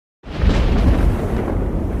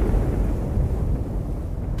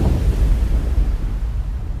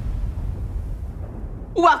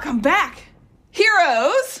Welcome back,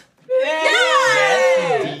 heroes!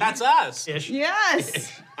 Yes! That's us.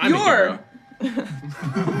 Yes! I'm a hero. We're gonna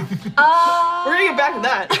get back to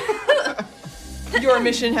that. Your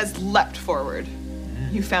mission has leapt forward.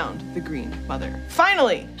 You found the Green Mother.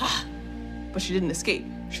 Finally! But she didn't escape.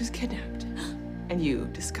 She was kidnapped. And you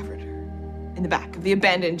discovered her in the back of the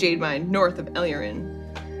abandoned jade mine north of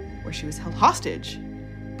Elyarin, where she was held hostage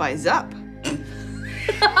by Zup.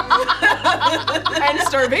 And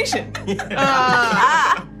starvation. Burn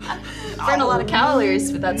a lot of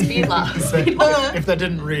calories with that speed loss. If that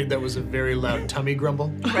didn't read, that was a very loud tummy grumble.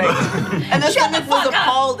 Right. And the stomach was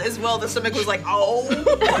appalled as well. The stomach was like, oh.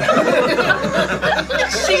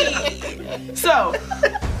 So,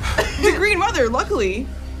 the Green Mother, luckily,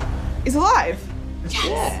 is alive.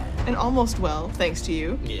 Yes. And almost well, thanks to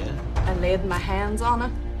you. Yeah. I laid my hands on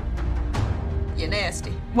her. You're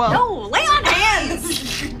nasty. Well, No, lay on hands!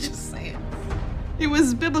 Just saying. it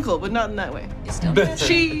was biblical, but not in that way. You're still nasty.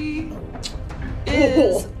 She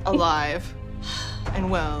is alive and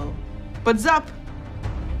well, but Zup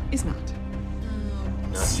is not.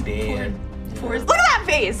 Not dead. Look at that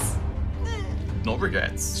face! No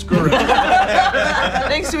regrets. Screw it.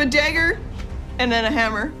 Thanks to a dagger and then a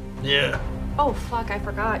hammer. Yeah. Oh fuck, I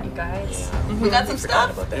forgot, you guys. We got some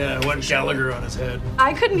stuff. About that. Yeah, one Gallagher on his head.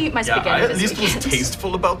 I couldn't eat my Yeah, spaghetti I at this least was weekend.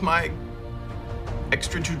 tasteful about my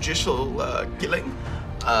extrajudicial killing.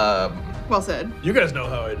 Well said. You guys know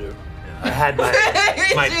how I do. I had my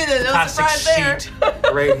Dude, no plastic surprise there. sheet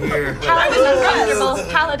right here. Paladin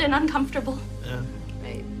uncomfortable. Paladin uncomfortable. Yeah.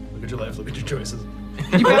 Right. Look at your life, look at your choices.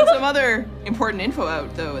 You found some other important info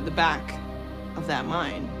out, though, at the back of that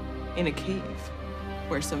mine, in a cave,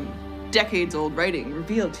 where some decades-old writing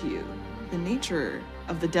revealed to you the nature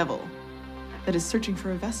of the devil that is searching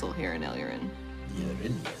for a vessel here in Elyarin.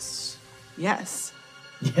 Uranus. Yes,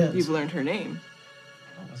 Yes. you've learned her name.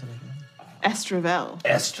 What was it again? Estravel.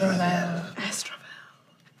 Estravel. Estravel.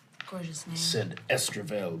 Gorgeous name. Send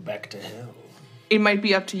Estravel back to hell. It might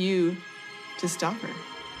be up to you to stop her.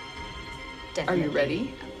 Are you Definitely.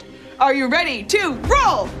 ready? Are you ready to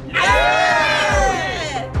roll?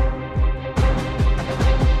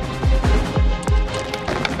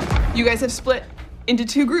 You guys have split into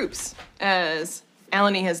two groups as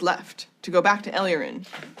Alani has left to go back to Elyarin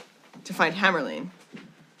to find Hammerlane.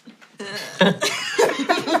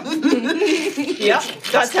 Yep,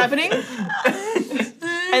 that's happening.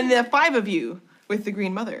 And the five of you with the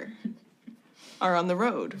Green Mother are on the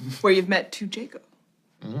road where you've met two Jacob,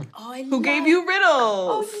 who gave you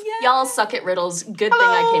riddles. Y'all suck at riddles. Good thing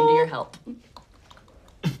I came to your help.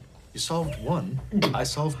 You solved one. I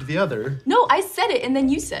solved the other. No, I said it and then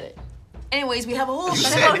you said it. Anyways, we have a whole You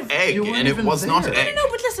set said of... egg, You weren't and it even was not there. egg. No,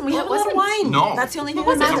 but listen, we have a lot of wasn't. wine. No. That's the only thing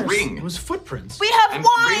What that was it? It was a ring. It was footprints. We have And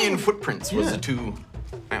wine! ring and footprints was Yeah. the two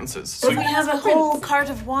answers. But we have a whole cart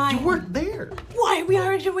of wine. You weren't there. Why? We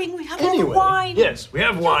are doing. We have all the Anyway, wine. yes, we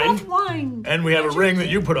have We wine. have wine. And we have a ring that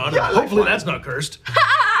you put on. Yeah, I like Hopefully wine. that's not cursed.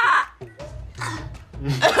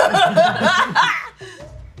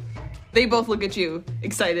 They both look at you,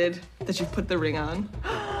 excited that you've put the ring on.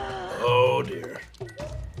 Oh dear.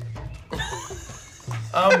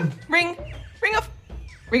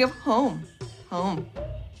 Ring of home. Home.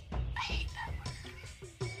 I hate that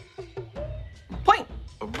word. Point.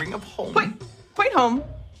 A ring of home. Point home.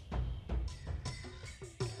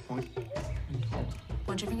 Point.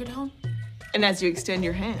 Point your finger to home. And as you extend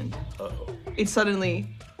your hand, Uh-oh. it suddenly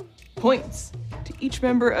points to each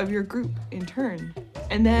member of your group in turn.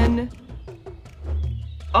 And then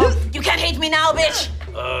off You can't hate me now, bitch!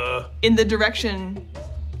 in the direction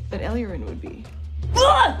that Elyarin would be.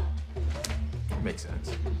 Makes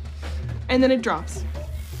sense. And then it drops.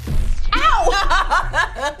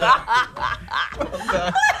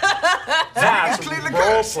 That's clearly role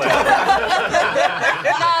cursed. play. No,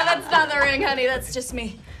 that's not the ring, honey. That's just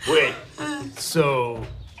me. Wait. So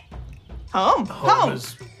Home. home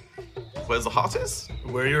is Where's the heart is?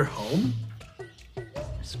 where you're home?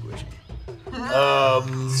 Squishy.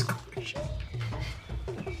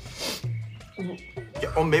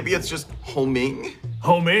 Yeah, or maybe it's just homing.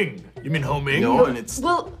 Homing. You mean homing? No, and it's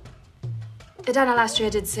Well, Adana Lastria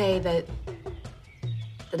did say that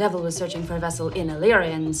the devil was searching for a vessel in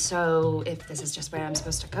Illyrian, so if this is just where I'm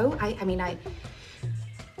supposed to go, I mean,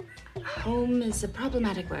 home is a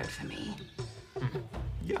problematic word for me.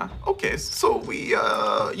 yeah. Okay, so we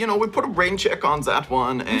we put a brain check on that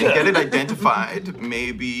one and get it identified.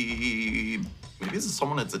 Maybe this is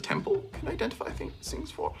someone at the temple can identify things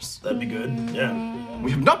for us. That'd be good. Yeah. We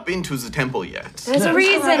have not been to the temple yet. There's a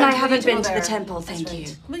reason right, I we haven't need to go been to the there. temple, thank you.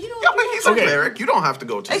 Well, you know Yeah, what? but He's a cleric. You don't have to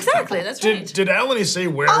go to Exactly, the temple. that's right. Did Alan say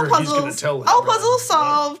where All he's going to puzzles. tell him? All puzzles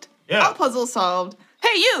solved. Yeah. All puzzles solved.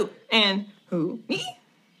 Hey, you! And who? Me?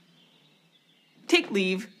 Take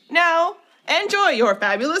leave now. Enjoy your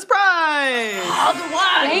fabulous prize. Oh, the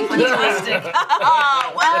wine! Thank you. Fantastic.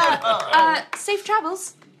 Safe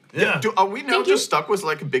travels. Yeah. Are we now Thank you. just stuck with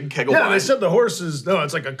like a big keg of Yeah, wine? they said the horses. No,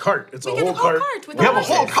 it's like a cart. It's We a get whole the whole cart. cart with we have a the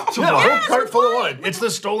whole horses. cart of Yeah, a wine. whole cart full of wine. It's the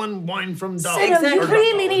stolen wine from Darwin. Exactly. You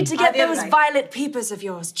really need to get the other those night. violet peepers of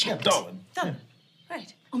yours checked. Darwin. Done.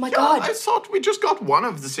 Right. Oh my Yeah, god. I thought we just got one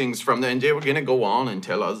of the things from there, and they were gonna go on and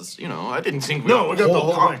tell us. You know, I didn't think we No, we got the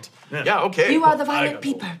whole cart. wine. Yeah, okay. You are the I violet got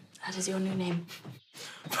peeper. That is your new name.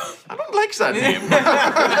 I don't like that name.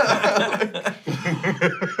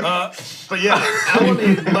 But yeah, Alan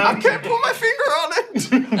I left. can't put my finger on it.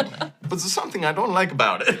 But there's something I don't like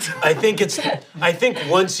about it. I think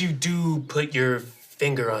once you do put your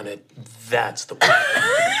finger on it, that's the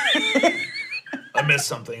point. I missed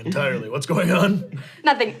something entirely. What's going on?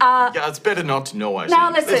 Nothing. Yeah, it's better not to know. I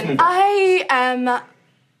Now think. Let's listen, move on. I am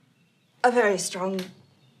a very strong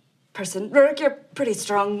person. Rurik, you're pretty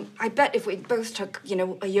strong. I bet if we both took, a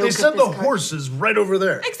yoke They of said this the cart- horse is right over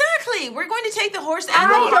there. Exactly. We're going to take the horse and I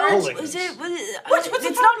the don't. pulling Is this. it? What's the it's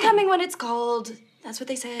not problem? coming when it's called. That's what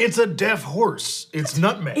they said. It's a deaf horse. It's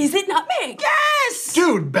nutmeg. Is it nutmeg? Yes!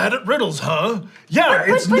 Dude, bad at riddles, huh? Yeah,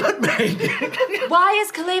 it's nutmeg. Why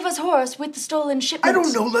is Kaleva's horse with the stolen shipment? I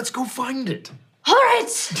don't know. Let's go find it. All right,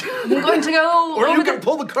 I'm going to go. Or you over can the-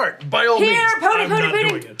 pull the cart, by all Here, means. pony, I'm pony, not pony.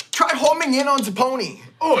 doing it. Try homing in on the pony.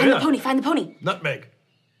 Oh, Find yeah. the pony. Find the pony. Nutmeg.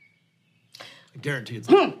 I guarantee it's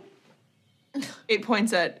nutmeg. It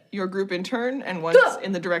points at your group in turn and once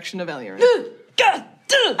in the direction of Eliran.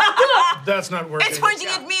 That's not working. It's pointing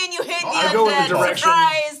at me and you hit me I go in the on direction-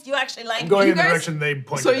 surprise. You actually like I'm going You in the guys- direction they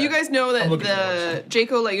pointed So at. you guys know that I'm looking for the the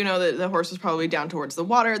Jaco let you know that the horse is probably down towards the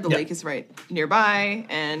water. The Yeah. lake is right nearby,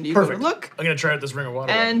 and you Perfect. go to look. I'm gonna try out this ring of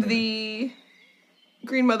water. And the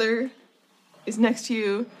Green Mother is next to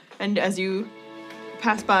you, and as you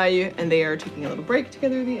pass by, and they are taking a little break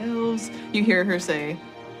together, the elves, you hear her say,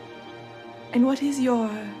 "And what is your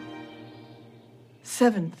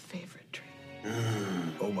seventh favorite tree?"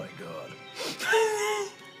 Oh my god.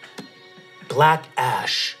 Black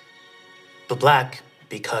ash. The black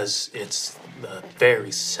because it's a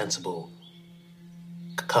very sensible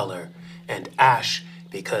color, and ash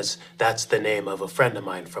because that's the name of a friend of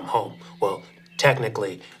mine from home. Well,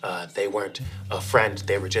 technically, they weren't a friend.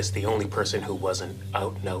 They were just the only person who wasn't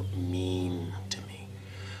out and out mean to me.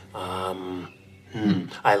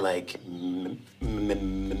 I like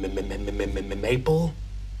maple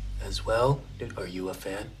as well. Are you a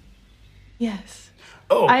fan? Yes.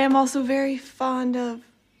 Oh, I am also very fond of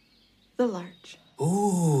the larch.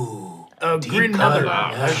 Ooh. Green color. Mother.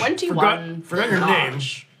 Yeah. 21. Forgot your name.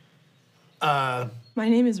 My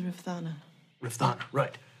name is Rifthana. Rifthana,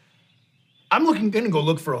 right. I'm gonna go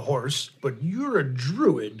look for a horse, but you're a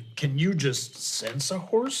druid. Can you just sense a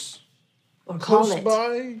horse Or call close it.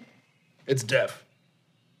 by? It's deaf.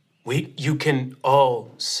 You can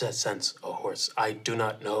all sense a horse. I do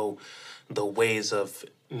not know the ways of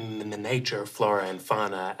nature, flora, and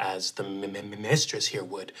fauna as the mistress here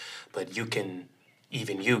would, but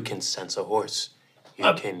even you can sense a horse.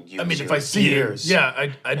 You can use I mean, your if I see ears it,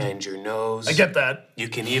 yeah, I and your nose. I get that. You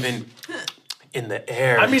can even, in the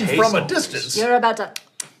air, I mean, taste from a horse. distance. You're about to.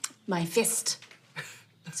 My fist.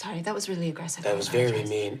 Sorry, that was really aggressive. That was very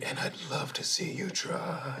mean, and I'd love to see you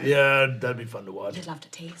try. Yeah, that'd be fun to watch. I'd love to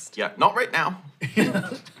taste. Yeah, not right now.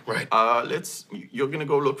 Right. You're gonna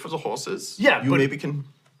go look for the horses. Yeah, you but- maybe can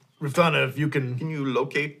Rifthana, if you can, you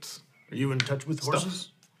locate? are you in touch with horses?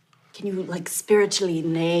 Can you, spiritually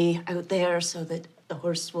neigh out there so that the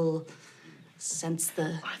horse will sense the.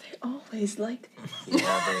 Are they always like this?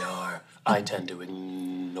 Yeah, they are. I tend to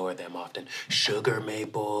ignore them often. Sugar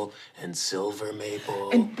maple and silver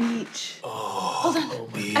maple. And beach. Hold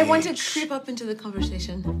on. I want to creep up into the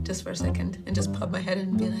conversation just for a second and just pop my head in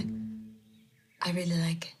and be like, I really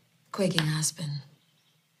like quaking aspen.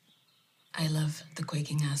 I love the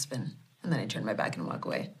quaking aspen. And then I turn my back and walk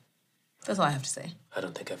away. That's all I have to say. I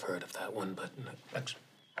don't think I've heard of that one, but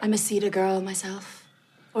I'm a cedar girl myself.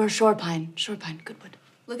 Or a shore pine. Shore pine, good wood.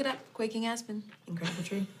 Look it up. Quaking aspen. Incredible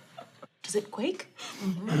tree. Does it quake?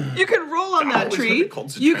 You can roll on that always tree. heard it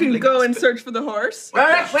called the You can trembling go and aspen. search for the horse. All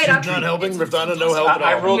right, wait, Not helping. Rifthana, no help at all.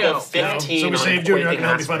 I rolled No. a 15 So we on saved you, and you're not quaking gonna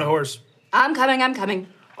help me aspen. find a horse. I'm coming.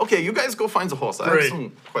 Okay, you guys go find the horse. I have Great.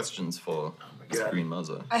 some questions for the Green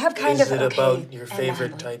Mother. I have kind Is of. it okay, about your and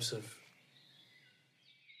favorite Natalie. types of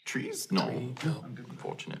Trees? No, No.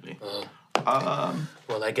 unfortunately.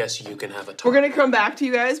 Well, I guess you can have a talk. We're gonna come back to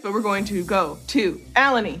you guys, but we're going to go to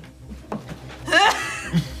Alani.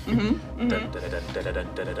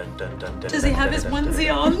 Does he have his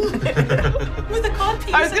onesie on? With a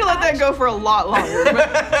codpiece? I was gonna let that go for a lot longer, but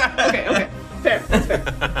okay. Fair. That's fair.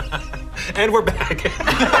 And we're back.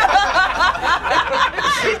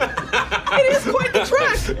 It is quite the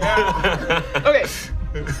trek. Okay.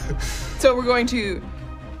 So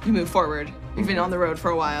you move forward. You've been on the road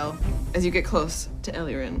for a while as you get close to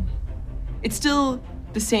Elirin. It's still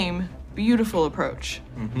the same beautiful approach.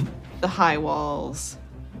 Mm-hmm. The high walls.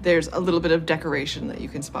 There's a little bit of decoration that you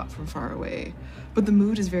can spot from far away. But the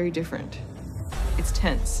mood is very different. It's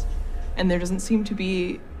tense. And there doesn't seem to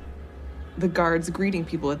be the guards greeting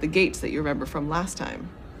people at the gates that you remember from last time.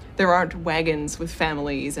 There aren't wagons with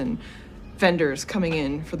families and vendors coming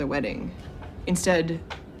in for the wedding. Instead,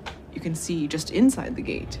 you can see just inside the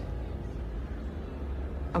gate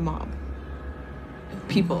a mob.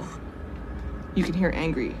 People. You can hear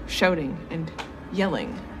angry shouting and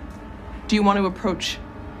yelling. Do you want to approach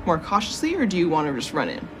more cautiously, or do you want to just run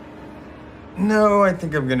in? No, I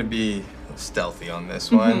think I'm gonna be stealthy on this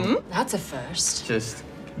one. That's a first. Just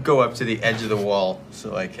go up to the edge of the wall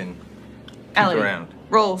so I can peek Allie, around.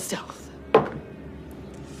 roll stealth.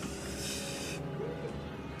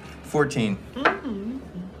 14.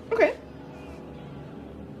 Okay.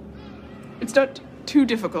 It's not too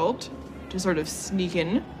difficult to sort of sneak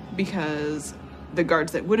in because the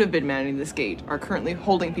guards that would have been manning this gate are currently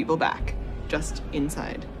holding people back just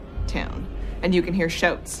inside town. And you can hear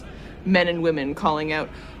shouts, men and women calling out,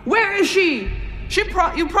 "Where is she?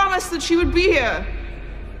 You promised that she would be here.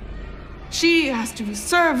 She has to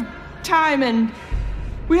serve time and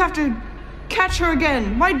we have to catch her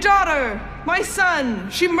again. My daughter, my son,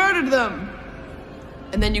 she murdered them."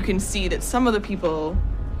 And then you can see that some of the people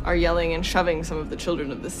are yelling and shoving some of the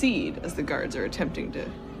children of the seed as the guards are attempting to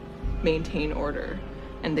maintain order.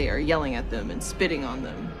 And they are yelling at them and spitting on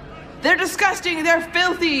them. "They're disgusting, they're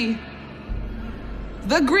filthy.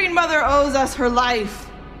 The Green Mother owes us her life."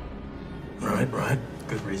 Right.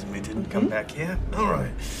 Good reason we didn't come back here. All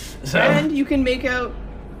right. So, And you can make out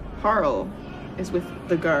Harl is with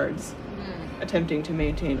the guards, attempting to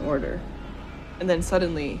maintain order. And then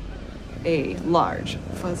suddenly, a large,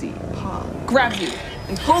 fuzzy paw grabs you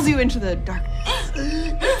and pulls you into the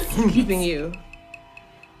darkness, keeping you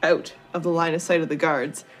out of the line of sight of the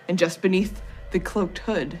guards. And just beneath the cloaked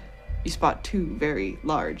hood, you spot two very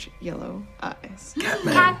large yellow eyes.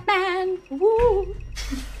 Catman! Woo!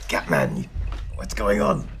 Catman, what's going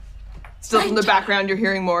on? Still from the background, you're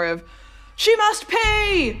hearing more of, "She must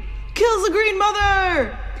pay! Kills the Green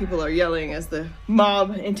Mother!" People are yelling as the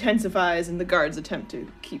mob intensifies and the guards attempt to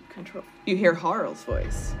keep control. You hear Harl's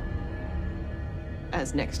voice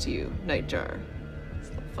as next to you, Nightjar, this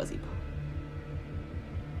little fuzzy paw.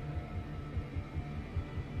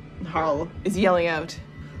 And Harl is yelling out,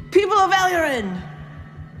 "People of Elirin!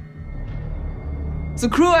 The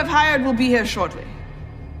crew I've hired will be here shortly,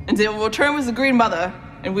 and they will return with the Green Mother,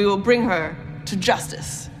 and we will bring her to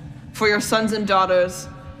justice for your sons and daughters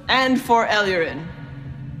and for Elirin.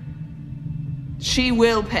 She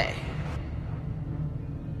will pay."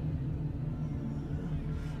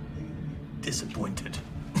 Disappointed.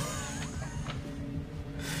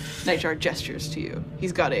 Nightjar gestures to you.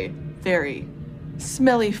 He's got a very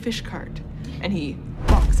smelly fish cart, and he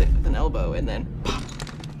bonks it with an elbow, and then pop,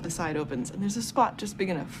 the side opens, and there's a spot just big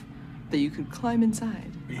enough that you could climb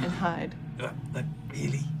inside and hide.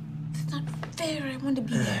 Really? It's not fair. I want to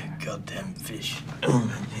be there. Goddamn fish.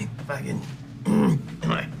 Fucking.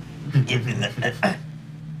 Give me that.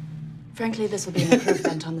 Frankly, this will be an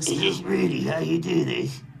improvement on the Is this smell. really how you do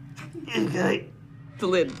this? Okay. The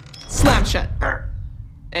lid slams shut,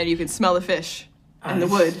 and you can smell the fish, and the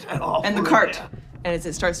wood, and the cart. And as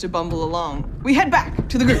it starts to bumble along, we head back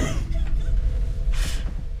to the group.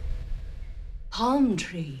 Palm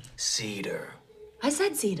tree. Cedar. I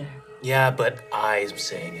said cedar. Yeah, but I'm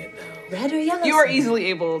saying it now. Red or yellow? You are cedar? easily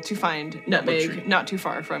able to find Nutmeg not too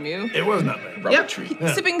far from you. It was nutmeg. Yep,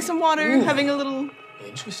 sipping some water, having a little.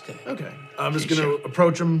 Interesting. Okay. I'm just gonna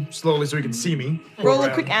approach him slowly so he can see me. Roll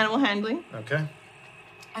a quick animal handling. Okay.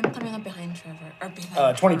 I'm coming up behind Trevor. Or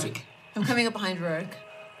behind 22. Rourke. I'm coming up behind Rourke.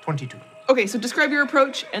 22. Okay, so describe your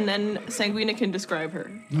approach, and then Sanguina can describe her.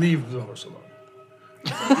 Leave the horse alone.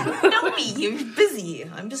 No, me. You're busy.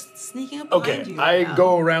 I'm just sneaking up behind Okay, you. I now.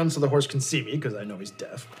 go around so the horse can see me because I know he's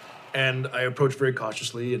deaf, and I approach very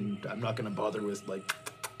cautiously, and I'm not gonna bother with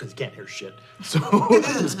because he can't hear shit. So I'm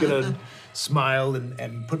just gonna smile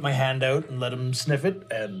and put my hand out and let him sniff it,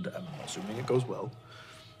 and I'm assuming it goes well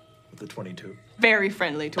with the 22. Very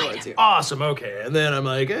friendly towards you. Awesome. Okay, and then I'm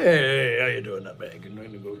like, "Hey, how you doing, Nutmeg?" And I'm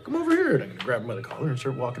gonna go, "Come over here," and I'm gonna grab him by the collar and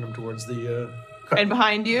start walking him towards the cart. And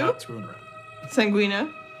behind you, Not screwing around.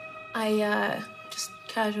 Sanguina? I just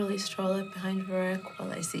casually stroll up behind Rurik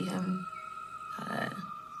while I see him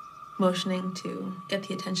motioning to get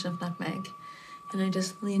the attention of Nutmeg. And I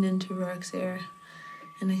just lean into Rurik's ear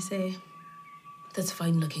and I say, "That's a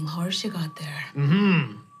fine-looking horse you got there."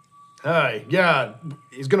 Mm-hmm. Hi. Yeah,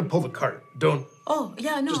 he's gonna pull the cart. Don't. Oh,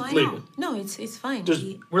 yeah, no, Just I leave know. it. No, it's fine. Just.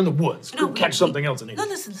 We're in the woods. No, Go catch something else and eat. No,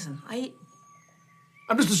 listen.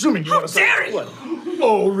 I'm just assuming you How want to. dare you! What?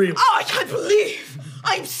 Oh, really? Oh, I can't believe!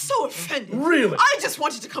 I'm so offended. Really? I just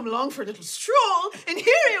wanted to come along for a little stroll, and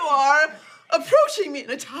here you are, approaching me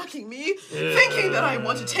and attacking me, thinking that I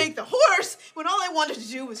want to take the horse, when all I wanted to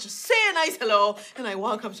do was just say a nice hello, and I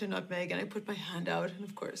walk up to Nutmeg and I put my hand out, and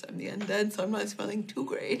of course I'm the undead, so I'm not smelling too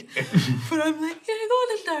great. But I'm like, here you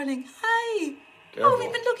go, little darling. Hi. Careful. Oh,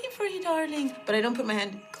 we've been looking for you, darling. But I don't put my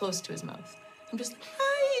hand close to his mouth. I'm just like,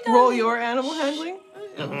 hi, darling. Roll your animal handling.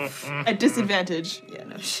 At disadvantage. Yeah,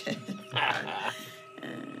 no shit.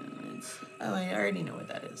 Oh, I already know what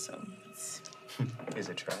that is, so it's... Is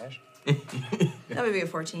it trash? That would be a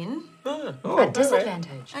 14. At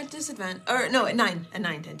disadvantage. At disadvantage. Or, no, a 9. A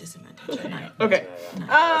 9 at disadvantage. A 9. Okay.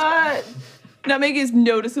 Nutmeg is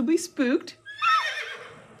noticeably spooked.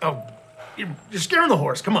 Oh, you're scaring the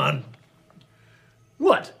horse. Come on.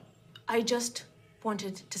 What? I just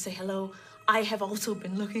wanted to say hello. I have also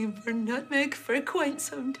been looking for Nutmeg for quite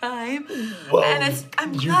some time. Well, and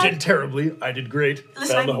I'm you glad... did terribly. I did great.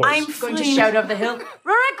 Listen, Found the horse. I'm Going to fine. shout over the hill.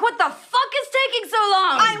 Rurik, what the fuck is taking so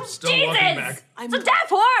long? I'm still walking back. It's a deaf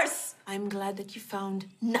horse! I'm glad that you found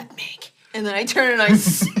Nutmeg. And then I turn and I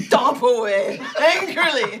stomp away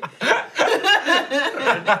angrily.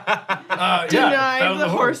 Denied the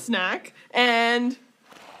horse snack. And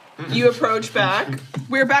you approach back.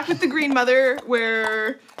 We're back with the Green Mother,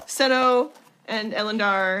 where Senno and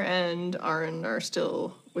Elendar and Arn are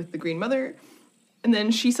still with the Green Mother. And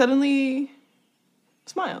then she suddenly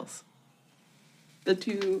smiles. The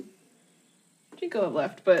two Jinko have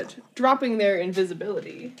left, but dropping their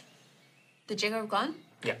invisibility. The Jingo have gone?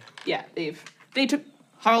 Yeah. Yeah, they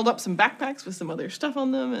hauled up some backpacks with some other stuff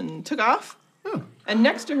on them and took off. And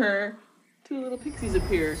next to her, two little pixies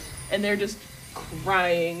appear, and they're just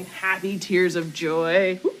crying happy tears of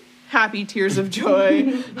joy. Happy tears of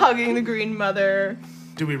joy, hugging the Green Mother.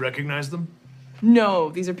 Do we recognize them?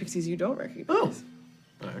 No, these are pixies you don't recognize. Oh.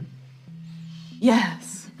 All right.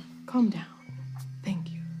 Yes. Calm down.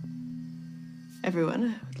 Thank you. Everyone,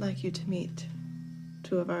 I would like you to meet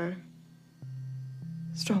two of our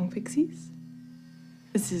strong pixies.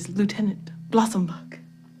 This is Lieutenant Blossombug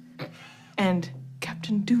and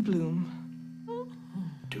Captain Dewbloom.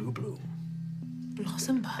 Dewbloom.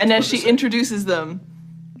 Blossombug. And as she introduces them,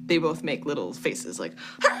 they both make little faces like,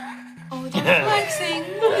 Oh, they're flexing.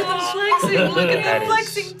 Look at them flexing. Look at them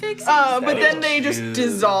flexing pixies. but then they just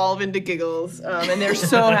dissolve into giggles. And they're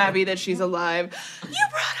so happy that she's alive. You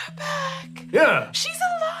brought her back. Yeah. She's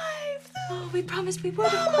alive. Oh, we promised we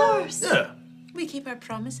would, of course. Yeah. We keep our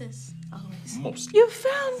promises, always. Most. You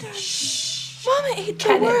found her. Shh. Mama ate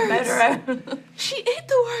the words. She ate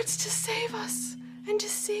the words to save us and to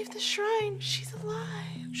save the shrine. She's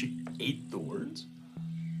alive. She ate the words?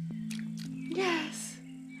 Yes.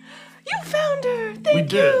 You found her. Thank We you.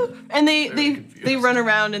 did. And they confused. run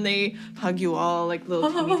around and they hug you all like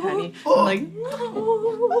little teeny tiny. Like,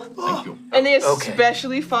 Thank you. and they're Okay.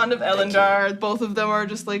 especially fond of Elendar. Both of them are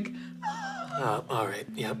just like, All right.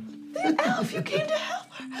 Yep. the elf, you came to help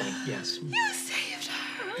her. Yes. You saved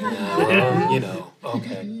her. You know.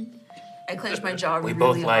 Okay. I clench my jaw We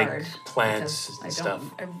really both like hard. plants because and stuff.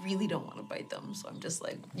 I really don't want to bite them, so I'm just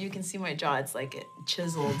like, you can see my jaw, it's like it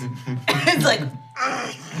chiseled. It's like,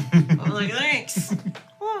 I'm like, thanks.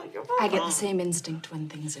 Oh, you're I get the welcome. same instinct when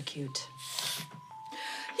things are cute.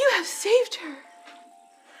 You have saved her.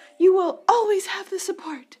 You will always have the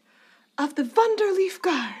support of the Wunderleaf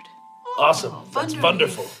Guard. Awesome. That's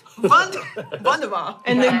wonderful. Wunderbar.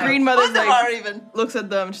 And the Green Mother Wunderbar like, even. looks at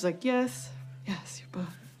them. She's like, yes, you're both.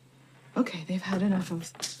 Okay, they've had enough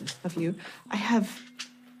of you. I have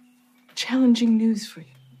challenging news for you,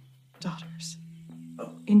 daughters.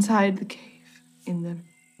 Inside the cave, in the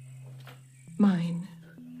mine,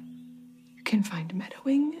 you can find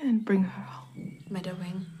Meadowing and bring her home.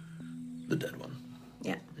 Meadowing. The dead one.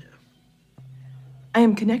 Yeah. I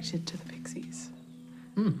am connected to the pixies.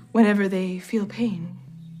 Whenever they feel pain,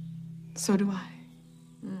 so do I.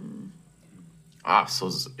 So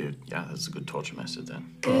yeah, that's a good torture method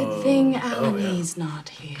then. Good thing Alanie's not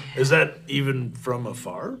here. Is that even from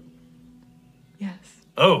afar? Yes.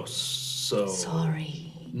 Oh, so.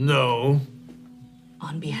 Sorry. No.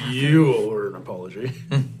 On behalf of... You owe her an apology.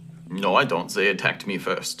 No, I don't. They attacked me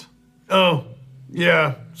first. Oh,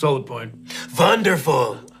 Yeah, solid point.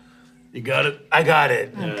 Wonderful. You got it? I got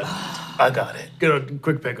it. I got it. Get a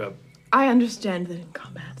quick pickup. I understand that in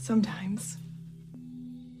combat, sometimes.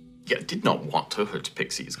 Yeah, did not want to hurt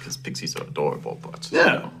pixies because pixies are adorable, but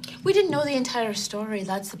Yeah. We didn't know the entire story.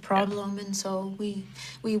 That's the problem, and so we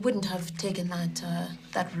wouldn't have taken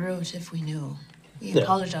that route if we knew. We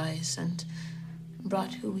apologized and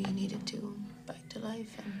brought who we needed to back to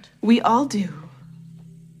life, and We all do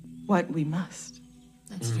what we must.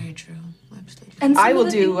 that's very true. Absolutely. And some I of will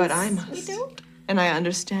the do what things I must. We do. And I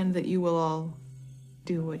understand that you will all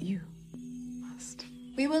do what you must.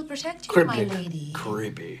 We will protect you, my Cryptic. lady.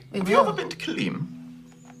 Creepy. We have you ever will. been to Kalim?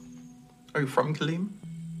 Are you from Kalim?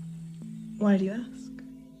 Why do you ask?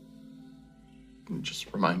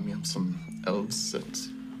 Just remind me of some elves and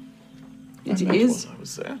It I met is while I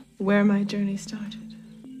was there. where my journey started.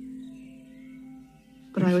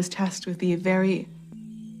 But I was tasked with the very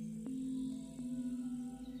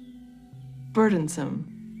burdensome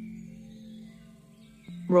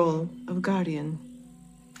role of guardian.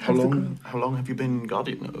 How of the long? grove. How long have you been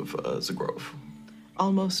guardian of the grove?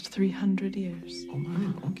 Almost 300 years. Oh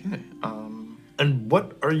man, okay. And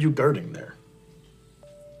what are you guarding there?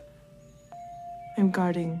 I'm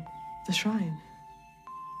guarding the shrine.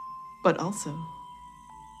 But also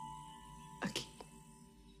a key.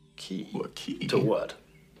 Key. What key? To what?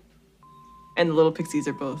 And the little pixies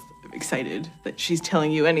are both excited that she's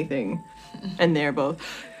telling you anything. And they're both,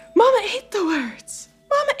 Mama ate the words!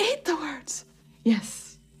 Mama ate the words!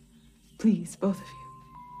 Yes. Please, both of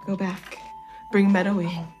you. Go back. Bring Meadow in.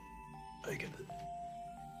 I get it.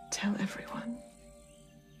 Tell everyone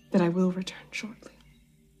that I will return shortly.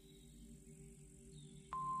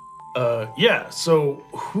 Yeah, so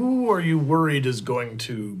who are you worried is going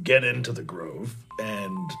to get into the grove,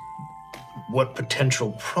 and what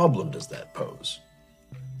potential problem does that pose?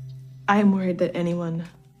 I am worried that anyone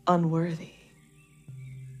unworthy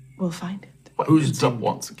will find it. Well, Who's Ends Up deemed-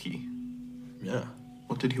 wants a key. Yeah.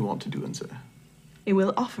 What did he want to do in there? It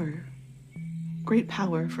will offer great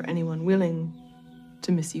power for anyone willing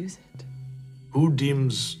to misuse it.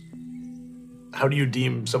 How do you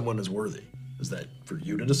deem someone as worthy? Is that for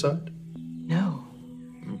you to decide? No.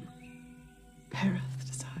 Perith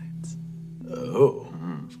decides. Oh.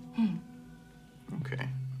 Okay.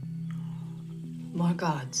 More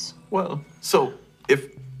gods. Well, so if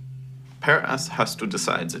Paras has to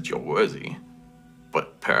decide that you're worthy,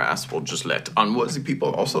 but Paras will just let unworthy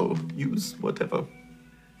people also use whatever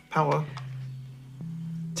power.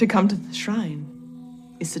 To come to the shrine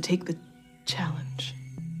is to take the challenge.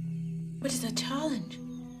 What is that challenge?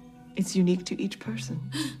 It's unique to each person.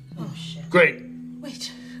 Great.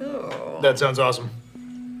 Wait. That sounds awesome.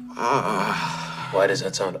 Why does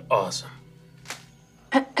that sound awesome?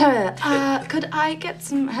 Could I get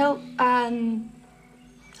some help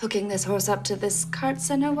hooking this horse up to this cart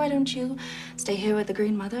center? Why don't you stay here with the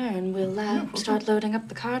Green Mother and we'll start loading up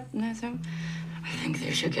the cart and everything? I think they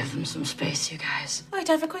should give them some space, you guys. Wait,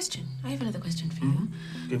 I have a question. I have another question for you.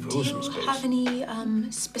 Give Do who some you space. have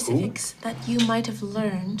any specifics that you might have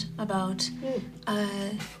learned about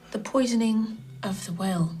the poisoning of the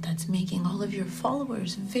well that's making all of your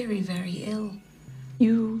followers very, very ill?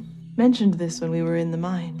 You mentioned this when we were in the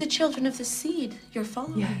mine. The children of the seed, your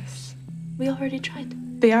followers. Yes. We already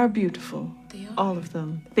tried. They are beautiful. They are. All of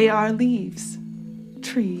them. They are leaves,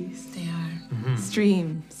 trees, They are.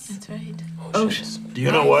 streams, That's right. oceans. Do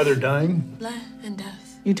you know why they're dying? Life and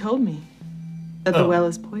death. You told me that the Oh. well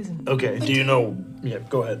is poisoned. Okay, do you know... Yeah,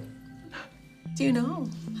 go ahead. Do you know?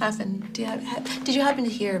 Did you happen to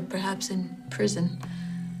hear, perhaps in prison,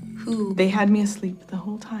 who? They had me asleep the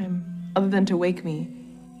whole time, other than to wake me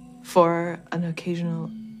for an occasional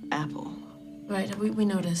apple. Right, we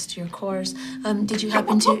noticed your cores. Did you Yeah,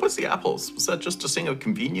 happen what to? was the apples? Was that just a thing of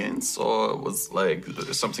convenience, or was like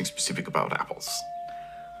something specific about apples?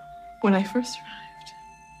 When I first arrived,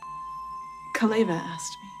 Kaleva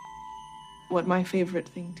asked me what my favorite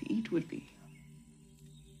thing to eat would be.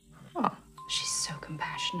 She's so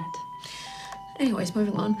compassionate. Anyways,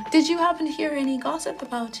 moving on. Did you happen to hear any gossip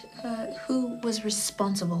about who was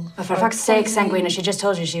responsible? Oh, for fuck's sake, poisoning- Sanguina, she just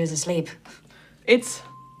told you she was asleep. It's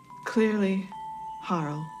clearly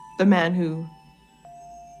Harl, the man who...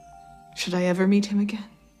 Should I ever meet him again?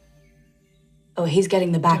 Oh, he's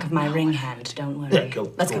getting the back of my ring hand, don't worry. Yeah,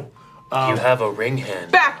 cool. Let's cool. go. You have a ring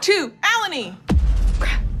hand. Back to Alany!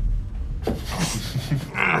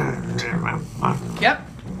 Yep.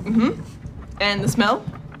 And the smell?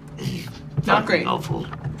 Not great.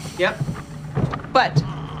 Yep. But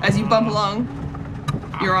as you bump along,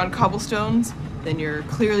 you're on cobblestones, then you're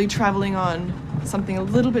clearly traveling on something a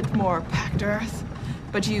little bit more packed earth.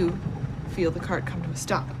 But you feel the cart come to a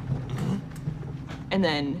stop. And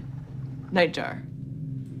then Nightjar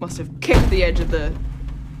must have kicked the edge of the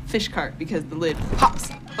fish cart because the lid pops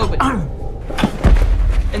open.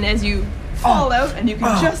 And as you fall out and you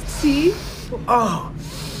can just see... Oh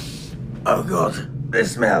God,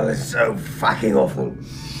 this smell is so fucking awful.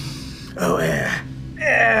 Oh yeah.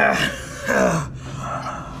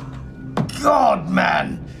 God,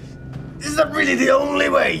 man. Is that really the only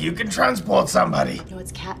way you can transport somebody? No,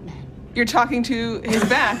 it's Catman. You're talking to his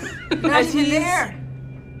back as he's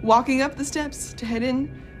walking up the steps to head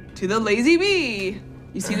in to the Lazy Bee.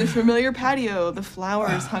 You see the familiar patio, the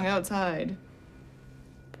flowers hung outside.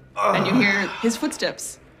 And you hear his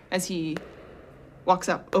footsteps as he walks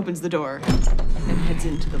up, opens the door, and heads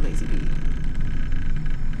into the Lazy Bee.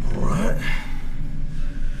 All right.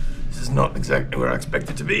 This is not exactly where I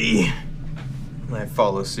expected to be. I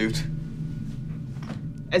follow suit.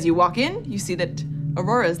 As you walk in, you see that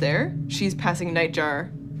Aurora's there. She's passing Nightjar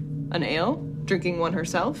an ale, drinking one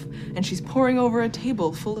herself, and she's poring over a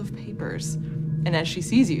table full of papers. And as she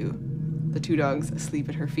sees you, the two dogs asleep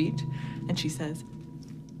at her feet, and she says,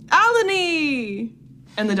 Alani!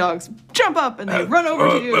 And the dogs jump up and they run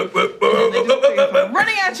over to you. And then they just come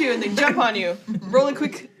running at you and they jump on you. Roll a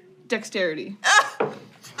quick dexterity.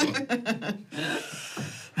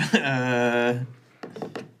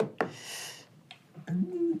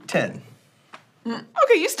 10.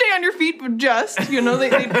 Okay, you stay on your feet, but just,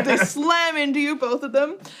 they slam into you, both of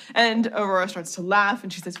them. And Aurora starts to laugh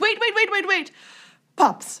and she says, wait.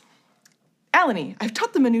 Pops, Alani, I've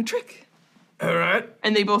taught them a new trick. All right.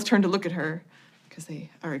 And they both turn to look at her because they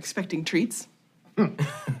are expecting treats.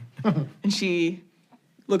 And she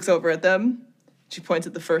looks over at them. She points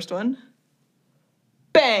at the first one.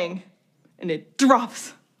 Bang! And it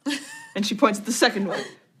drops. And she points at the second one.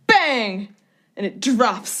 Bang! And it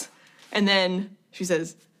drops. And then she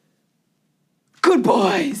says, good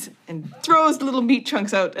boys! And throws the little meat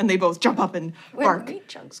chunks out, and they both jump up and bark. Where do meat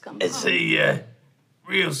chunks come It's from? a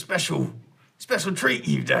real special treat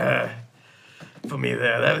you for me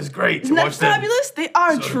there. That was great Isn't to that watch them. fabulous? They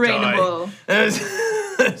are sort of trainable.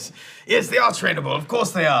 Yes, they are trainable. Of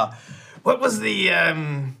course they are. What was the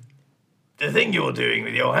thing you're doing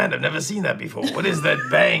with your hand? I've never seen that before. What is that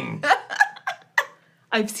bang?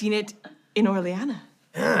 I've seen it in Orleana.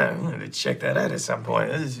 I'm going to check that out at some point.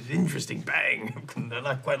 That is an interesting bang. I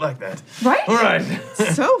not quite like that. Right? All right.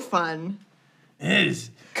 So fun. It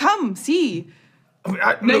is. Come, see. I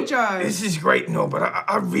mean, look, Nightjar. this is great and all, but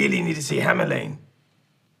I really need to see Hammerlane.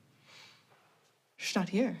 She's not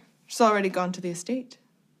here. She's already gone to the estate.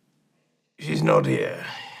 She's not here.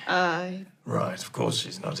 Right, of course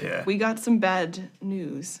she's not here. we got some bad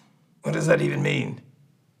news. What does that even mean?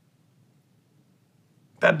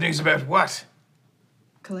 Bad news about what?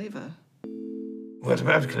 Kaleva. What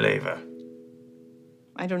about Kaleva?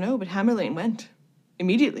 I don't know, but Hammerlane went.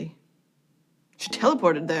 Immediately. She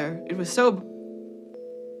teleported there. It was so...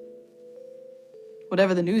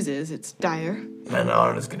 Whatever the news is, it's dire.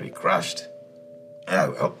 Manar is going to be crushed.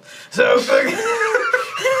 Oh, well. So...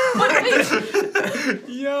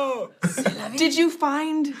 Yo! Did you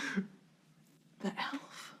find the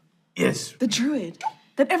elf? Yes, The druid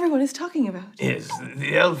that everyone is talking about? yes.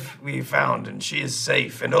 The elf we found, and she is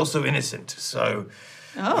safe and also innocent, so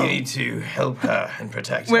Oh. you need to help her and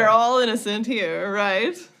protect her. We're all innocent here,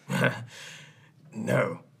 right?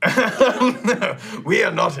 No. No, we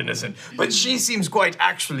are not innocent. But she seems quite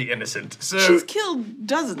actually innocent, so... She's killed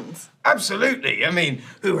dozens. Absolutely. I mean,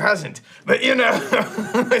 who hasn't? But,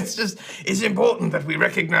 it's important that we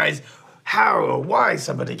recognize how or why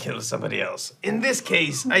somebody kills somebody else. In this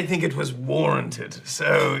case, I think it was warranted.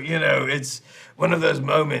 So, it's one of those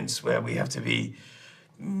moments where we have to be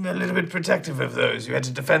a little bit protective of those who had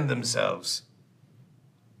to defend themselves.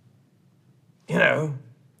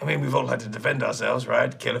 I mean, we've all had to defend ourselves,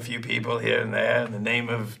 right? Kill a few people here and there in the name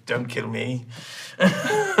of don't kill me.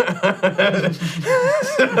 I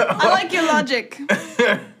like your logic.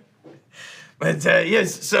 But,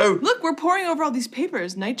 yes, so... Look, we're pouring over all these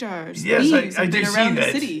papers, nightjars, Yes, leaves I have do been see around the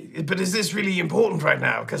that. city. But is this really important right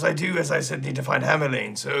now? Because I do, as I said, need to find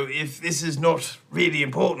Hammerlane. So if this is not really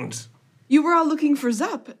important... You were all looking for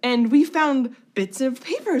Zup, and we found bits of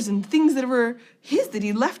papers and things that were his that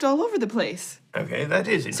he left all over the place. Okay, that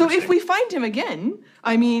is So interesting. if we find him again,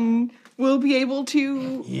 I mean, we'll be able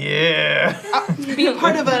to Yeah. be a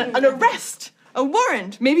part of an arrest, a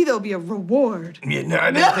warrant. Maybe there'll be a reward. Yeah, no,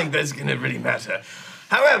 I don't think that's going to really matter.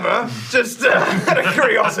 However, just out of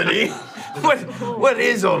curiosity, what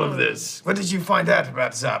is all of this? What did you find out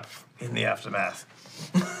about Zup in the aftermath?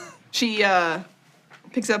 She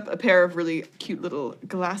picks up a pair of really cute little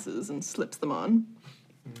glasses and slips them on.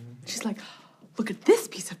 She she's like, look at this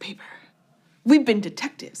piece of paper. We've been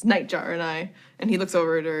detectives, Nightjar and I. And he looks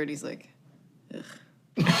over at her and he's like, ugh.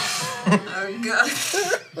 Oh,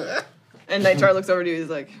 God. And Nightjar looks over to you and he's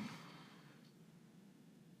like,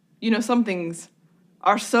 you know, some things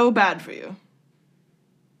are so bad for you.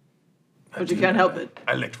 But you can't help it.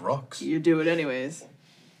 I licked rocks. You do it anyways.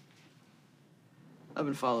 I've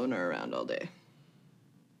been following her around all day.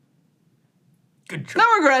 Good job. No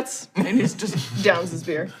regrets. And he just downs his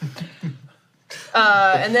beer.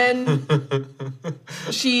 And then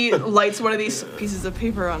she lights one of these pieces of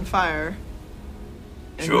paper on fire.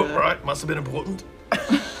 And, Sure, right. Must have been important.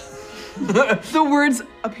 the words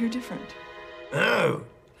appear different. Oh.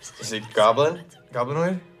 Is it goblin?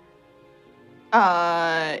 Goblinoid?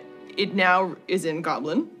 It now is in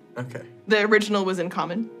Goblin. Okay. The original was in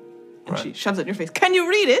Common. And Right. she shoves it in your face. Can you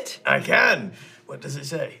read it? I can. What does it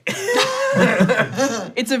say?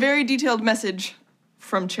 It's a very detailed message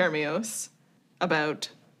from Chermios about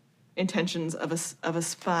intentions of a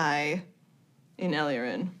spy in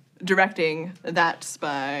Eliorin, directing that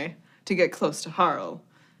spy to get close to Harl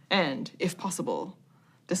and, if possible,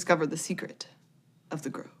 discover the secret of the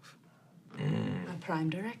Grove. A prime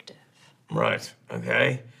directive. Right.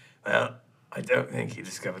 Okay. Well, I don't think he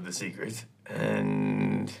discovered the secret.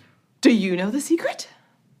 And Do you know the secret?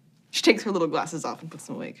 She takes her little glasses off and puts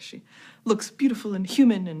them away because she looks beautiful and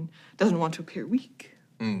human and doesn't want to appear weak.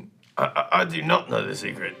 I do not know the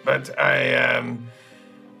secret, but I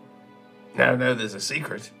now know there's a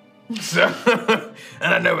secret. So,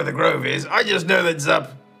 and I know where the Grove is. I just know that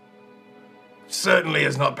Zup certainly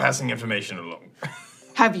is not passing information along.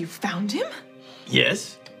 Have you found him?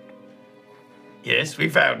 Yes. Yes, we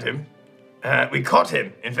found him. We caught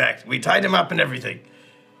him, in fact. We tied him up and everything.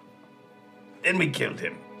 Then we killed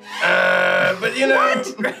him. But you know...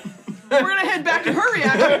 We're gonna head back to her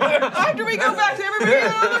reactor after we go back to everybody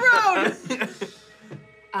out on the road.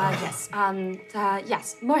 Yes.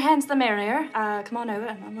 Yes. More hands the merrier. Come on over.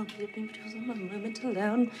 I'm not leaving for just a moment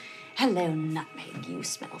alone. Hello, Nutmeg. You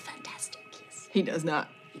smell fantastic. Yes. He does not.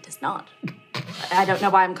 He does not. I don't know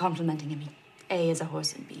why I'm complimenting him. A is a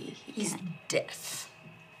horse and B. He's deaf.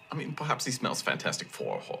 I mean, perhaps he smells fantastic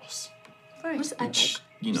for a horse. Which,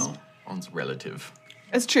 You know, one's relative.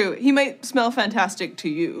 It's true. He might smell fantastic to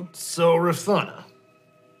you. So, Rithana,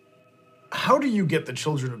 how do you get the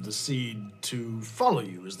Children of the Seed to follow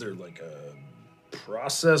you? Is there like a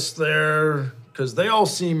process there? Because they all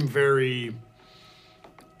seem very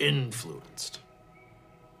influenced.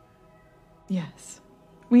 Yes.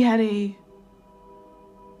 We had a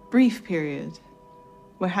brief period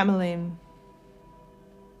where Hamalain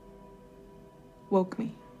woke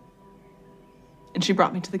me. And she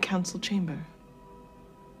brought me to the council chamber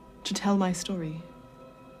to tell my story.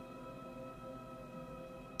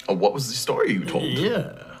 Oh, what was the story you told?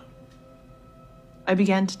 Yeah. I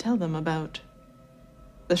began to tell them about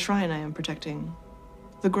the shrine I am protecting,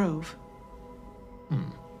 the Grove,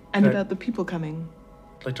 and Okay. about the people coming.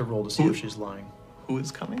 I'd like to roll to see if she's lying. Who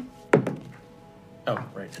is coming? Oh,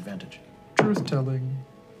 right, advantage. Truth telling.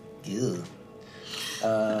 Yeah.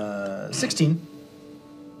 16.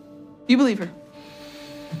 You believe her.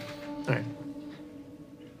 All right.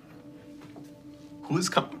 Who is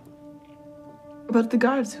coming? About the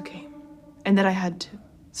guards who came, and that I had to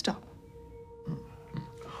stop.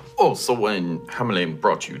 Oh, so when Hamalain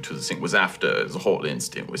brought you to the thing was after the whole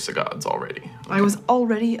incident with the guards already. I was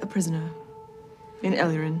already a prisoner in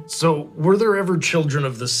Eliorin. So, were there ever Children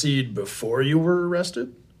of the Seed before you were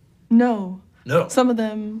arrested? No. No. Some of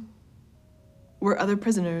them were other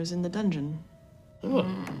prisoners in the dungeon. Oh.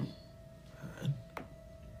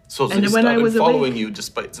 So they And when started I was following awake- you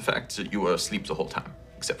despite the fact that you were asleep the whole time,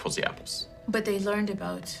 except for the apples. But they learned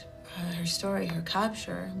about her story, her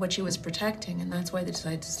capture, what she was protecting, and that's why they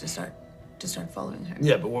decided to start following her.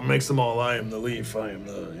 Yeah, but what makes them all I am the leaf, I am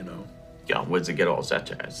the, you know. Yeah, where'd they get all that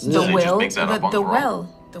jazz? The They well, just make that up on the their own.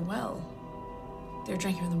 well, the well. They're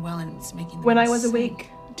drinking from the well, and it's making them When I was insane. awake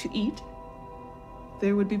to eat,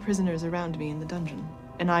 there would be prisoners around me in the dungeon,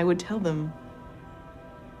 and I would tell them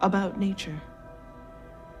about nature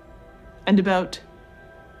and about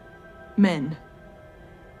men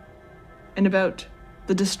and about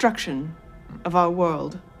the destruction of our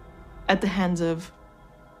world at the hands of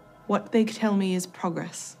what they tell me is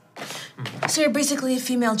progress. So you're basically a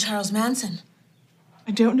female Charles Manson.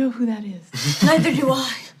 I don't know who that is. Neither do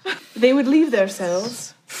I. They would leave their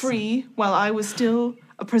cells free while I was still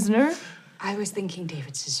a prisoner. I was thinking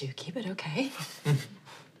David Suzuki, but okay.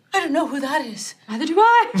 I don't know who that is. Neither do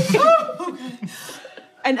I.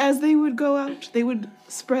 And as they would go out, they would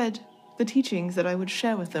spread the teachings that I would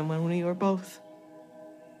share with them when we were both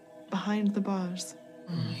behind the bars.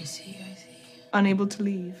 I see. Unable to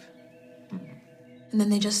leave. And then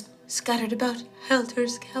they just scattered about,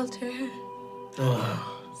 helter-skelter.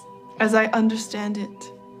 As I understand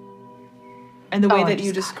it, and the way that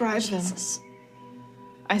you describe them,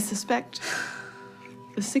 I suspect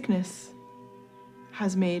the sickness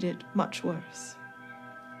has made it much worse.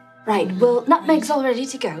 Right, well, Nutmeg's all ready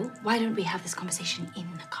to go. Why don't we have this conversation in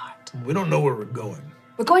the cart? We don't know where we're going.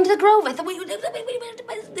 We're going to the Grove. I thought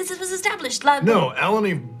this was established. No,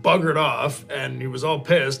 Alany buggered off, and he was all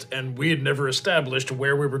pissed, and we had never established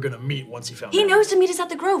where we were going to meet once he found out. He knows to meet us at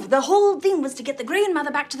the Grove. The whole thing was to get the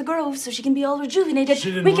grandmother back to the Grove so she can be all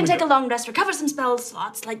rejuvenated. We can take a long rest, recover some spell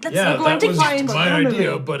slots. Like, let's go and that find was my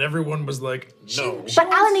idea, but everyone was like, no.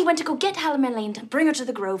 But Alany went to go get Halloran Lane to bring her to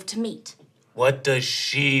the Grove to meet. What does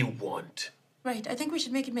she want? Right, I think we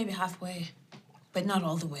should make it maybe halfway, but not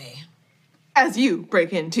all the way. As you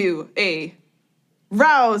break into a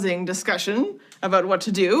rousing discussion about what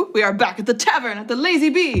to do, we are back at the tavern at the Lazy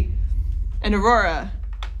Bee. And Aurora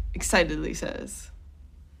excitedly says,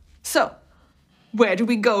 "So, where do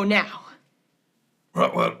we go now?"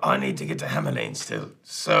 Right, well, I need to get to Hammer Lane still.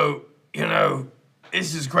 So,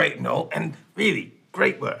 this is great and all, and really,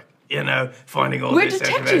 great work. Finding all We're this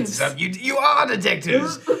detectives. stuff. You are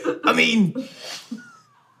detectives. I mean,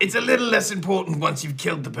 it's a little less important once you've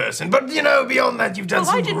killed the person, but beyond that, you've done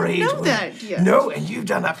some great work. I didn't know that yet. No, and you've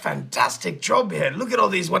done a fantastic job here. Look at all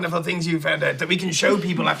these wonderful things you found out that we can show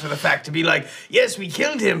people after the fact to be like, yes, we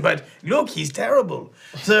killed him, but look, he's terrible.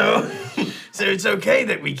 So it's okay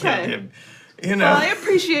that we killed him. Well, I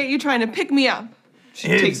appreciate you trying to pick me up. She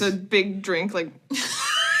takes a big drink, like,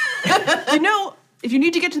 if you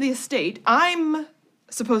need to get to the estate, I'm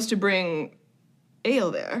supposed to bring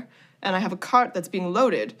ale there, and I have a cart that's being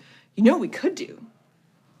loaded. We could do?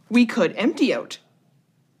 We could empty out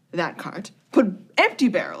that cart, put empty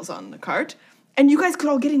barrels on the cart, and you guys could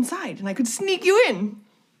all get inside, and I could sneak you in.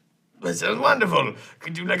 That sounds wonderful.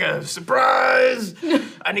 Could do like a surprise.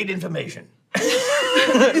 I need information.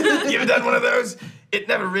 You ever done one of those? It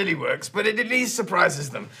never really works, but it at least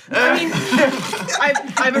surprises them.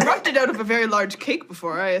 I've erupted out of a very large cake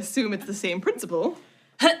before. I assume it's the same principle.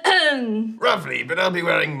 Roughly, but I'll be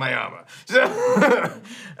wearing my armor. So,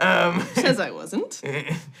 Says I wasn't.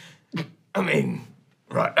 Right,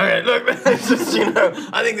 okay, look, just,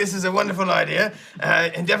 I think this is a wonderful idea.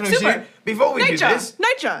 And definitely, Super. Before we do this...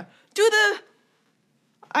 Nitya, do the...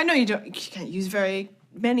 I know you can't use very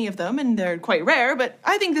many of them, and they're quite rare, but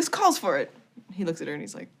I think this calls for it. He looks at her and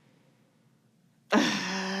he's like,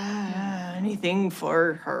 anything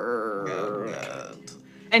for her.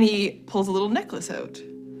 And he pulls a little necklace out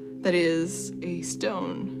that is a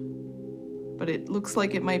stone, but it looks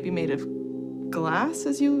like it might be made of glass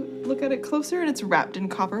as you look at it closer, and it's wrapped in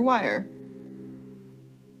copper wire.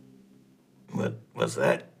 What's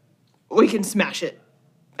that? We can smash it,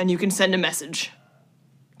 and you can send a message.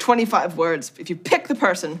 25 words if you pick the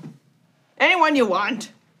person. Anyone you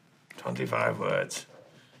want. 25 words.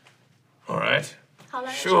 All right.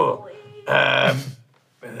 Sure.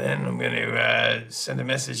 Then I'm going to send a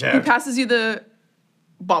message out. He passes you the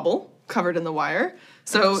bauble covered in the wire.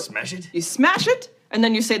 So smash it? You smash it, and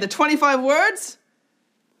then you say the 25 words,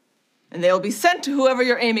 and they'll be sent to whoever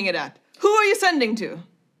you're aiming it at. Who are you sending to?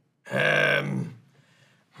 I'm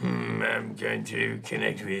going to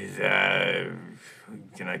connect with, who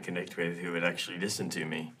can I connect with who would actually listen to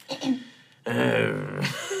me?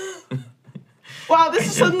 Wow, this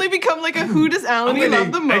has suddenly become like a who does Alany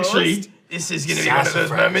love the most? Actually, this is going to be one of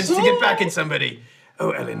those moments to get back at somebody.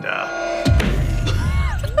 Oh, Elendar.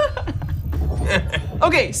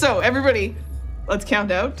 Okay, so everybody, let's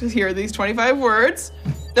count out to hear these 25 words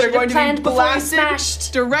that are going to be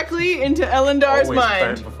blasted directly into Elendar's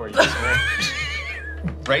mind. Before you smash.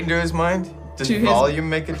 Right into his mind? Does volume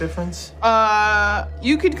make a difference?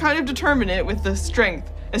 You could kind of determine it with the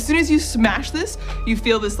strength. As soon as you smash this, you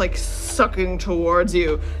feel this like sucking towards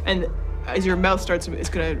you, and as your mouth starts, it's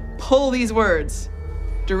gonna pull these words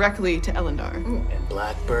directly to Elendar. And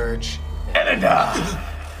Black Birch. Elendar!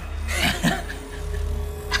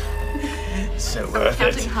 So worth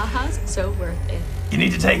Counting it. ha-has, so worth it. You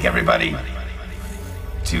need to take everybody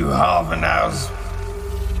to Harvenau's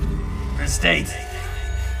estate.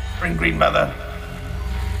 Bring Green Mother.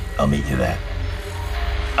 I'll meet you there.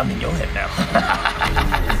 I'm in your head now.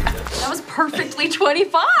 That was perfectly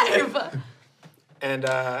 25. And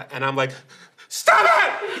I'm like, stop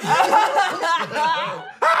it!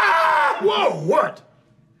 Whoa, what?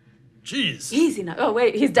 Jeez. Easy now. Oh,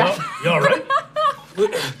 wait, he's deaf. You all right?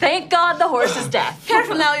 Thank God the horse is deaf.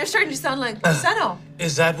 Careful now, you're starting to sound like Seno.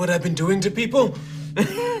 Is that what I've been doing to people?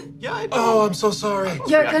 Yeah, I do. Oh, I'm so sorry.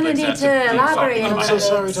 You're gonna need to elaborate. I'm so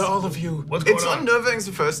sorry to all of you. What's going It's on? unnerving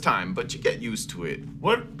the first time, but you get used to it.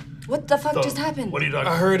 What? What the fuck just happened? What are you talking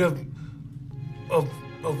I about? heard a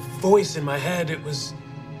voice in my head. It was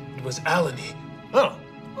Alani. Oh.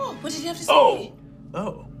 Oh, what did you have to say? Oh.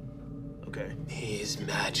 Oh. Okay. He's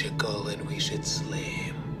magical and we should slay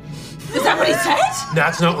him. Is that what he said?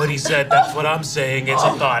 That's not what he said. That's what I'm saying. It's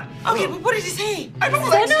a thought. Okay, but what did he say? I don't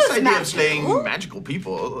like this Xenos idea magical. of slaying magical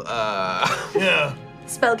people. Yeah.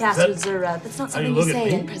 Spellcasters are, that's not something you look at say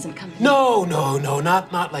me? in present company. No,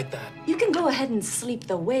 not like that. You can go ahead and sleep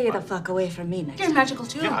the way the fuck away from me next You're time. magical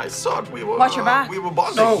too. Yeah, I thought we were. Watch your back. We were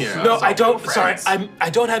bonding Oh here. no, thought I we don't. were Sorry, friends. I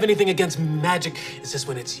don't have anything against magic. It's just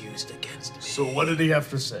when it's used against me. So what did he have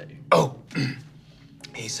to say? Oh,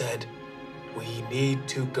 he said we need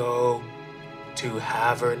to go to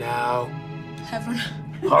Haver now. Heaven.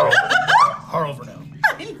 Harl now.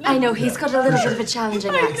 I know, he's got a little bit of a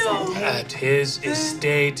challenging accent. At his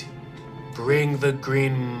estate, bring the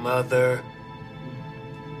Green Mother.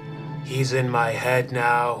 He's in my head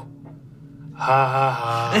now. Ha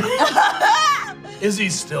ha ha. Is he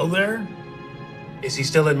still there? Is he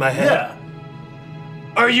still in my head? Yeah.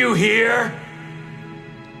 Are you here?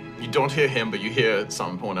 You don't hear him, but you hear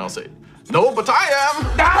someone else say, "No, but I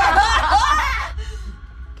am."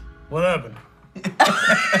 What happened?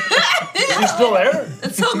 Is he still there?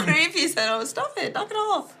 It's so creepy, Senno. Stop it. Knock it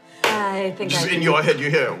off. I think Just I in your head, you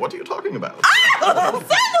hear, "What are you talking about?" Senno,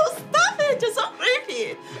 stop it. It's so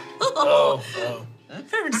creepy. Oh.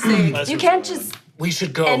 For heaven's sake. That's You what's can't going on. just We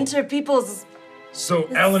should go. enter people's... So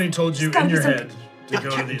Alani told you gotta in be your some- head to I go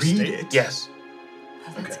to can't the read estate. it. Yes.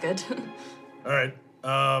 That's good. All right.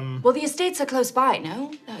 Well, the estates are close by,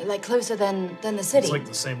 no? Like closer than the city. It's like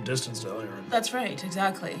the same distance to Ellerin. That's right,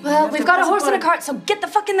 exactly. Well, we've got a horse and a cart, so get the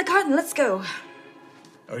fuck in the cart and let's go.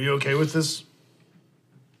 Are you okay with this?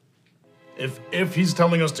 If he's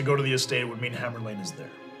telling us to go to the estate, it would mean Hammer Lane is there,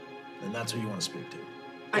 and that's who you want to speak to.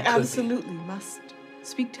 I absolutely must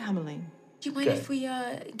speak to Hammerlane. Do you mind Okay. if we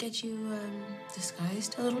get you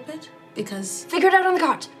disguised a little bit? Because Figure it out on the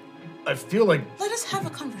cart. I feel like let us have a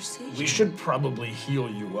conversation. we should probably heal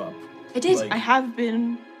you up. I did. Like- I have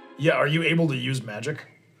been. Yeah, are you able to use magic?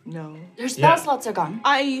 No. Their spell Yeah. slots are gone.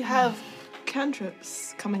 I have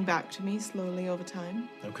cantrips coming back to me slowly over time.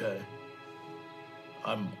 Okay.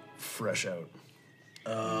 I'm fresh out.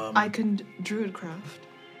 I can druidcraft.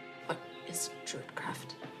 What is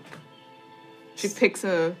druidcraft? She picks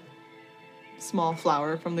a small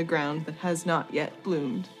flower from the ground that has not yet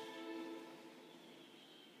bloomed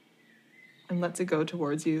and lets it go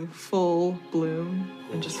towards you, full bloom,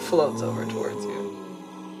 and just floats over towards you.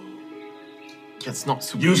 It's not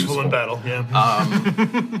super Useful in battle, yeah.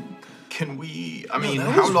 Can we? I mean,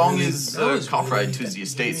 that how was long really- is that the was cart ride really to the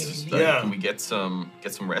estates? Like, Yeah. Can we get some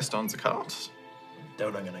rest on the cart?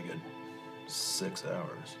 Doubt I'm gonna get 6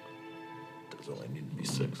 hours. Does only need to be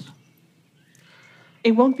 6.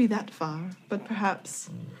 It won't be that far, but perhaps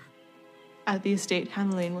at the estate,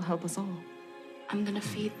 Hammerlane will help us all. I'm gonna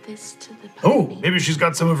feed this to the Oh, pony. maybe she's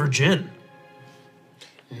got some of her gin.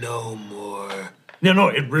 No more. No,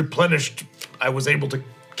 it replenished. I was able to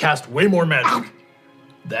cast way more magic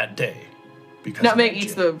that day. Because Nutmeg of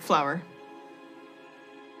eats gin. the flower.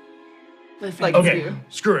 With Like- Okay, you.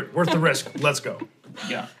 screw it. Worth the risk. Let's go.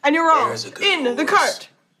 Yeah. And you're all There's a good in the horse. cart.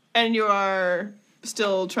 And you are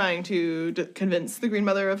still trying to convince the Green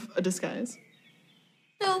Mother of a disguise.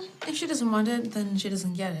 No, if she doesn't want it, then she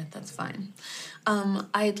doesn't get it. That's fine.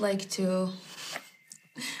 I'd like to.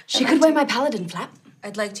 She could wear my paladin flap.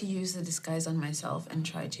 I'd like to use the disguise on myself and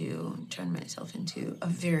try to turn myself into a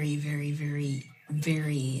very, very, very,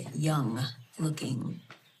 very young-looking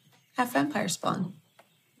half vampire spawn.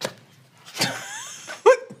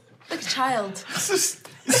 Like a child.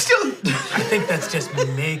 It's still, I think that's just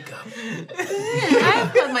makeup.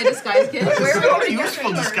 I've got my disguise kit. Where am I not gonna a get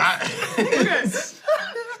useful it? disguise.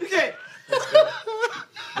 Okay.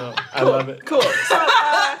 No, I love it. Cool. So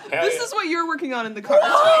this is what you're working on in the cart.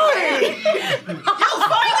 You'll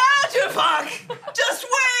find out, you fuck! Just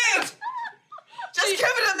wait! Just give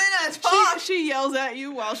it a minute, fuck! She yells at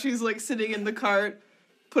you while she's like sitting in the cart,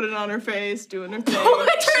 put it on her face, doing her thing.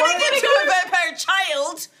 Turning into a vampire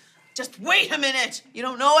child? Just wait a minute! You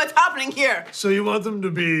don't know what's happening here! So you want them to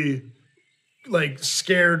be like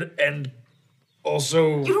scared and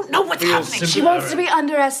also You don't know what's feel happening. sympathy- She wants to be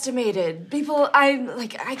underestimated. People, I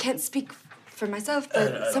can't speak for myself,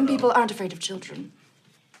 but some people aren't afraid of children.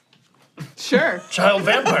 Sure. child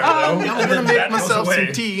vampire though. I'm and gonna then make that goes myself away.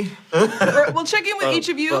 some tea. We'll check in with each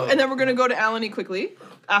of you, and then we're gonna go to Alani quickly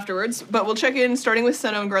afterwards. But we'll check in, starting with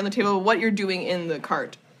Senna and go around the table, what you're doing in the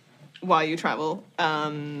cart. while you travel.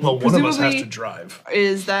 Well, one of us has to drive.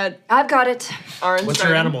 Is that I've got it. What's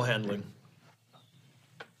your animal handling?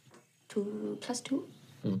 2 + 2.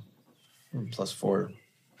 +4.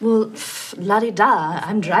 Well, la-di-da,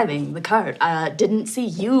 I'm driving the cart. Didn't see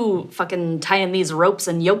you fucking tying these ropes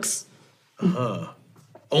and yokes.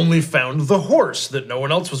 Only found the horse that no one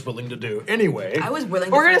else was willing to do. Anyway. I was willing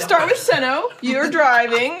to We're going to start with Senno. You're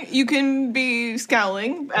driving. You can be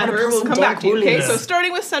scowling. Adver will come back to you, okay? So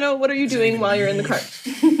starting with Senno, what are you doing while you're in the cart?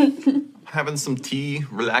 Having some tea,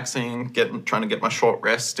 relaxing, trying to get my short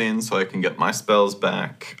rest in so I can get my spells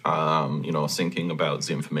back. Thinking about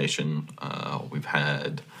the information we've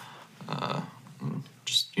had.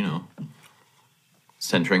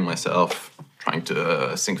 Centering myself, trying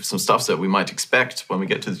to think of some stuff that we might expect when we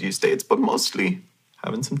get to the estates, but mostly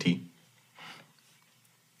having some tea.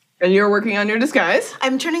 And you're working on your disguise.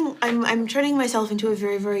 I'm turning myself into a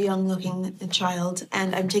very, very young-looking child,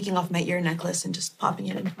 and I'm taking off my ear necklace and just popping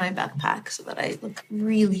it into my backpack so that I look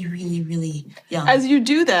really, really, really young. As you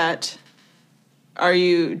do that, do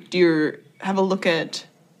you have a look at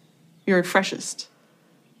your freshest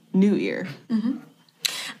new ear? Mm-hmm.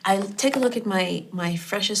 I take a look at my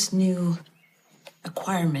freshest new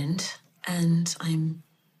acquirement, and I'm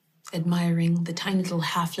admiring the tiny little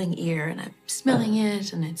halfling ear, and I'm smelling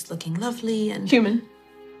it, and it's looking lovely, and... Human.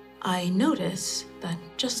 I notice that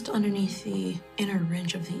just underneath the inner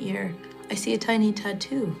ridge of the ear, I see a tiny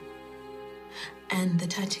tattoo. And the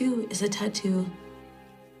tattoo is a tattoo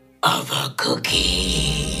of a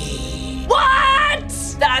cookie. What?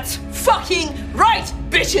 That's fucking right,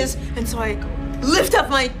 bitches! And so I lift up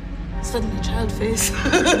my suddenly child face,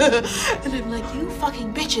 and I'm like, you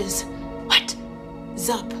fucking bitches. What?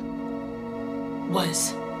 Zup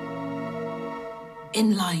was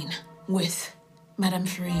in line with Madame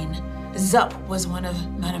Farine. Zup was one of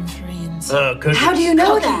Madame Farine's. How do you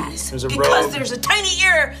know that? Because there's a tiny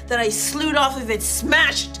ear that I slewed off of its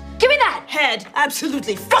smashed. Give me that head.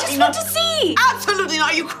 Absolutely I fucking just want to see. Absolutely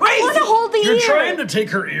not. Are you crazy? I want to hold the ear. You're trying to take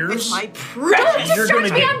her ears? It's my Don't precious.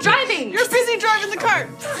 distract me. I'm driving. You're busy driving the cart.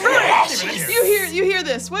 You hear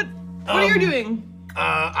this? What are you doing?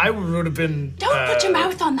 I would have been. Don't put your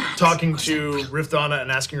mouth on that. Talking to Rifdana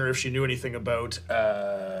and asking her if she knew anything about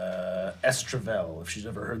Estravel, if she's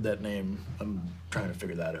ever heard that name. I'm trying to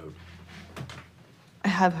figure that out. I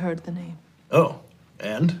have heard the name. Oh,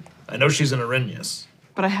 and? I know she's an Arrhenius.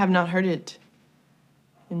 But I have not heard it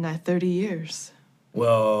in that 30 years.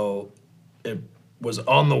 Well, it was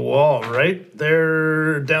on the wall, right?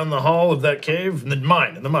 There, down the hall of that cave? In the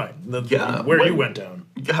mine. Where you went down.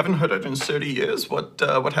 You haven't heard it in 30 years? What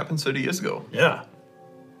happened 30 years ago? Yeah.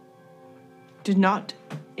 Did not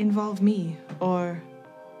involve me or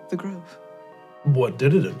the Grove. What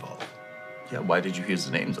did it involve? Yeah, why did you use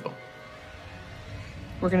the names, though?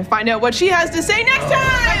 We're gonna find out what she has to say next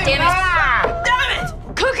time! Damn it! Damn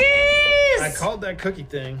it! Cookies! I called that cookie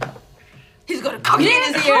thing. He's got a cookie You in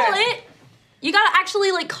didn't his ear. call it. You gotta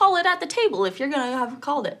actually call it at the table if you're gonna have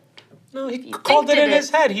called it. No, he you called think it in did his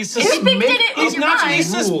head. He's If you think did it in he's your not mind.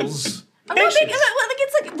 he's just Rules. I'm not making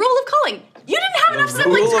it's like rule of calling. You didn't have enough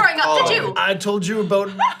siblings rule of growing up, did you? calling. I told you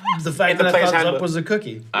about the fact In the that I player's thought Zup handbook. was a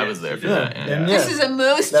cookie. I was there for Yeah, that. and This is a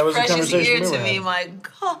most That was the precious conversation ear we to were me, having. my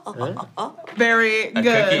God. Very good.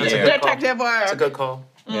 cookie ear. Detective work. It's a good call.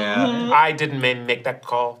 Yeah, I didn't make that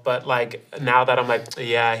call, but like now that I'm like,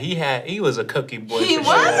 yeah, he was a cookie boy. He for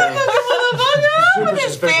was sure. a motherfucker Super with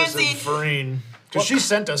his suspicious fancy. of Farine. Because she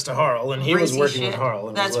sent us to Harl, and he was racy working shit. with Harl.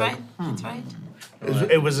 And That's was like, right. That's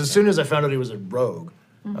right. It was as soon as I found out he was a rogue,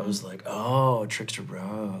 I was like, oh, trickster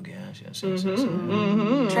rogue. Yes.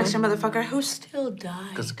 Trickster motherfucker who still died.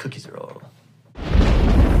 Because the cookies are all